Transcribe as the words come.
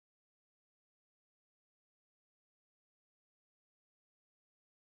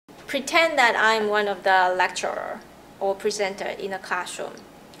Pretend that I'm one of the lecturer or presenter in a classroom.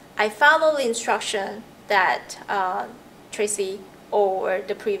 I follow the instruction that Tracy or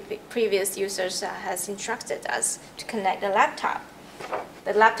the previous users has instructed us to connect the laptop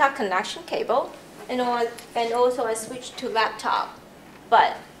connection cable, and also I switch to laptop.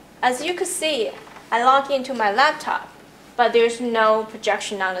 But as you can see, I log into my laptop, but there's no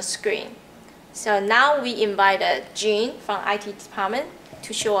projection on the screen. So now we invited Jean from IT department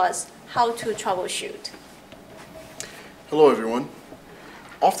to show us how to troubleshoot. Hello everyone.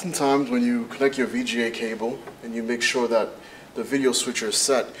 Oftentimes when you connect your VGA cable and you make sure that the video switcher is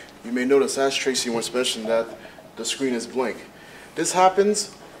set, you may notice, as Tracy once mentioned, that the screen is blank. This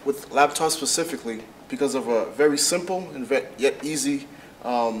happens with laptops specifically because of a very simple and yet easy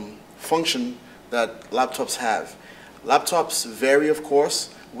function that laptops have. Laptops vary, of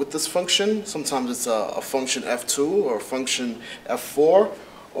course, with this function. Sometimes it's a function F2 or a function F4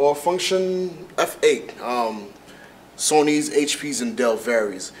 or a function F8. Sony's, HP's, and Dell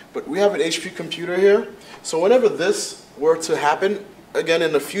varies. But we have an HP computer here, so whenever this were to happen, again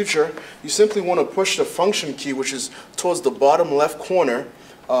in the future, you simply want to push the function key, which is towards the bottom left corner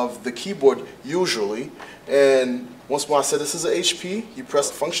of the keyboard usually. And once more I said this is an HP, you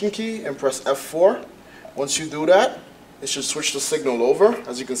press the function key and press F4. Once you do that, it should switch the signal over.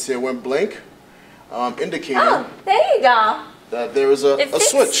 As you can see, it went blank, indicating there you go. that there is a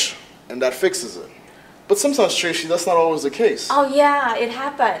switch, and that fixes it. But sometimes, Tracy, that's not always the case. Oh yeah, it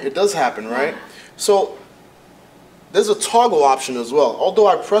happened. It does happen, right? So there's a toggle option as well. Although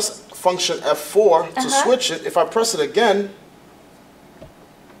I press function F4 to switch it, if I press it again,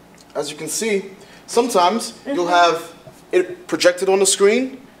 as you can see, sometimes you'll have it projected on the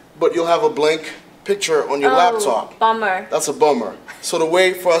screen, but you'll have a blank picture on your laptop. Bummer. That's a bummer. So the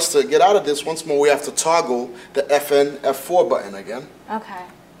way for us to get out of this, once more, we have to toggle the F4 button again. Okay.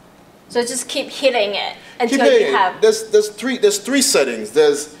 So just keep hitting it until you have. There's three settings.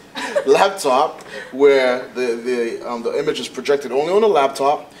 There's laptop, where the image is projected only on the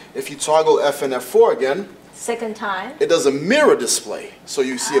laptop. If you toggle F and F4 again, second time, it does a mirror display. So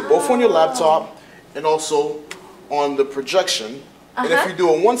you see it both on your laptop and also on the projection. And if you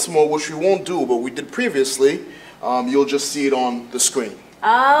do it once more, which we won't do, but we did previously, you'll just see it on the screen.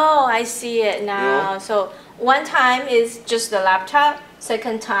 Oh, I see it now. You know? So one time is just the laptop.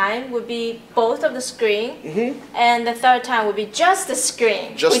 Second time would be both of the screen, and the third time would be just the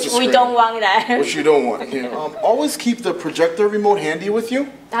screen, we don't want that. Which you don't want. You know, always keep the projector remote handy with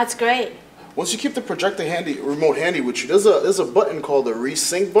you. That's great. Once you keep the projector remote handy with you, there's a button called the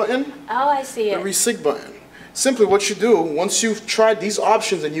resync button. Oh, I see it. The resync button. Simply what you do, once you've tried these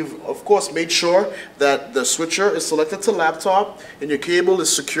options and you've of course made sure that the switcher is selected to laptop and your cable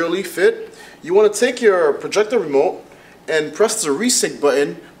is securely fit, you want to take your projector remote and press the resync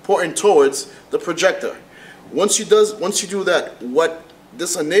button pointing towards the projector. Once you do that, what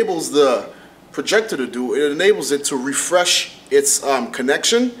this enables the projector to do, it enables it to refresh its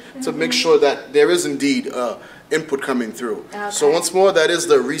connection to make sure that there is indeed input coming through. Okay. So once more, that is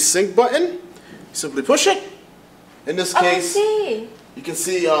the resync button. Simply push it. In this case, you can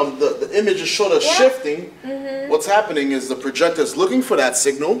see the image is sort of shifting. What's happening is the projector is looking for that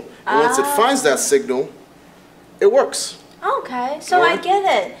signal, and once it finds that signal, it works. Okay, so I get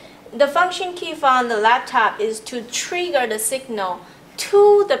it. The function key from the laptop is to trigger the signal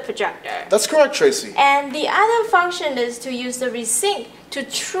to the projector. That's correct, Tracy. And the other function is to use the resync to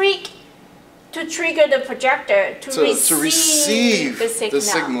trigger the projector to receive the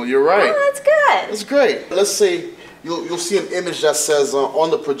signal. You're right. Oh, that's good. That's great. Let's say you'll see an image that says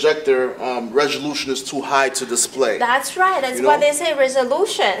on the projector, resolution is too high to display. That's right. That's why they say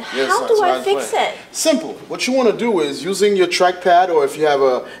resolution. Yes, how do I fix it? Simple. What you want to do is, using your trackpad, or if you have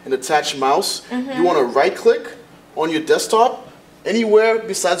an attached mouse, you want to right-click on your desktop, anywhere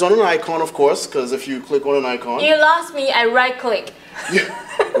besides on an icon, of course, because if you click on an icon... You lost me. I right-click.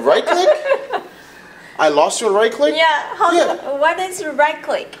 Right-click? I lost your right-click? Yeah. What is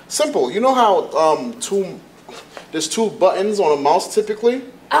right-click? Simple. You know how there's two buttons on a mouse typically?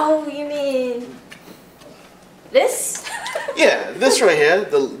 Oh, you mean this? Yeah, this right here,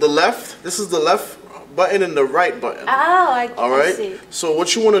 the left. This is the left button and the right button. Oh, I see. So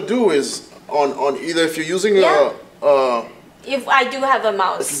what you want to do is, on either, if you're using if I do have a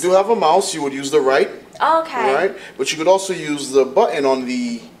mouse. If you do have a mouse, you would use the right. Okay. Right? But you could also use the button on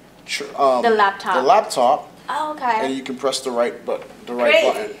the laptop. The laptop. Oh, okay. And you can press the right button.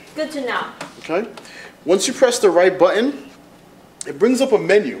 Great. Good to know. Okay. Once you press the right button, it brings up a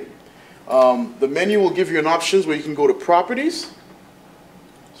menu. The menu will give you an options where you can go to Properties.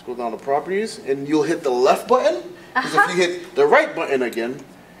 Let's go down to Properties, and you'll hit the left button. Because if you hit the right button again,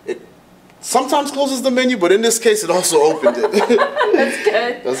 it sometimes closes the menu, but in this case, it also opened it. That's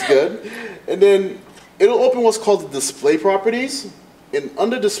good. That's good. And then it'll open what's called the display properties. And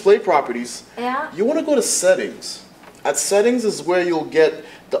under display properties, Yeah. you want to go to settings. At settings is where you'll get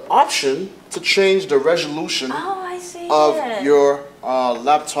the option to change the resolution Oh, I see. of your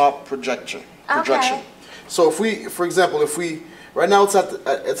laptop projection. Okay. So if we, for example, if we, right now it's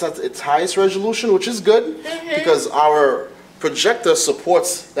at its highest resolution, which is good because our projector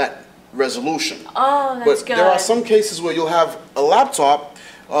supports that resolution. Oh, that's But good. there are some cases where you'll have a laptop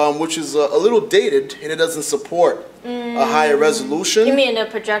which is a little dated and it doesn't support a higher resolution. You mean the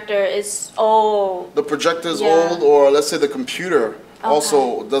projector is old? The projector is Yeah. old, or let's say the computer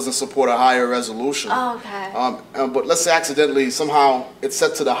also doesn't support a higher resolution. Oh, okay. But let's say accidentally somehow it's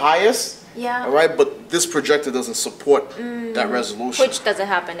set to the highest. Yeah. All right, but this projector doesn't support that resolution. Which doesn't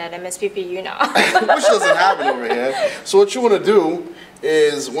happen at MSPP, you know. Which doesn't happen over here. So what you want to do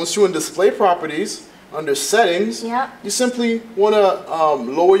is once you're in display properties, under settings, Yeah. you simply want to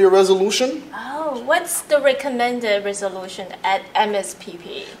lower your resolution. Oh, what's the recommended resolution at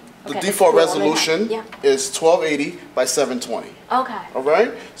MSPP? The Okay, default let's go on resolution that. is 1280 by 720. Yeah. Okay. All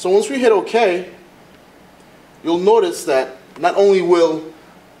right? So once we hit OK, you'll notice that not only will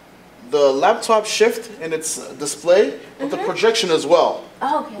the laptop shift in its display, but the projection as well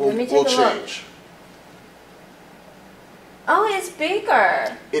Okay, let me take will a look. change. Oh, it's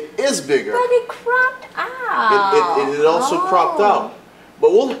bigger. It is bigger. But it cropped out. It also cropped out.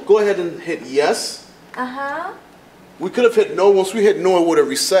 But we'll go ahead and hit yes. Uh-huh. We could have hit no. Once we hit no, it would have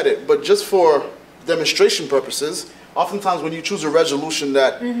reset it. But just for demonstration purposes, oftentimes when you choose a resolution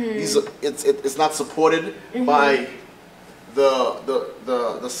that it's not supported by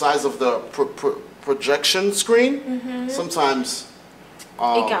the size of the projection screen, sometimes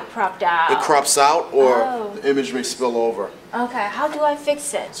It got cropped out. it crops out or Oh. the image may spill over. Okay, how do I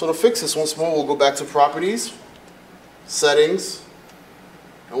fix it? So to fix this once more, we'll go back to properties, settings,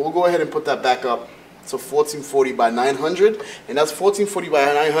 and we'll go ahead and put that back up to 1440 by 900, and that's 1440 by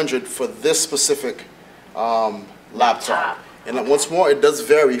 900 for this specific laptop. And once more, it does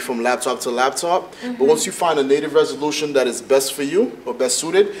vary from laptop to laptop, but once you find a native resolution that is best for you or best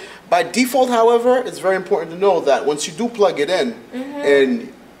suited, by default, however, it's very important to know that once you do plug it in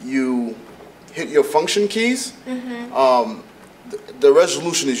and you hit your function keys, the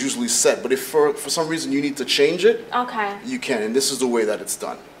resolution is usually set, but if for some reason you need to change it, Okay. you can, and this is the way that it's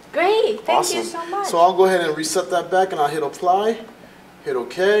done. Great. Thank Awesome. you so much. So I'll go ahead and reset that back and I'll hit apply, hit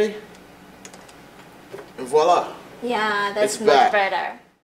OK, and voila. Yeah, that's It's much back. better.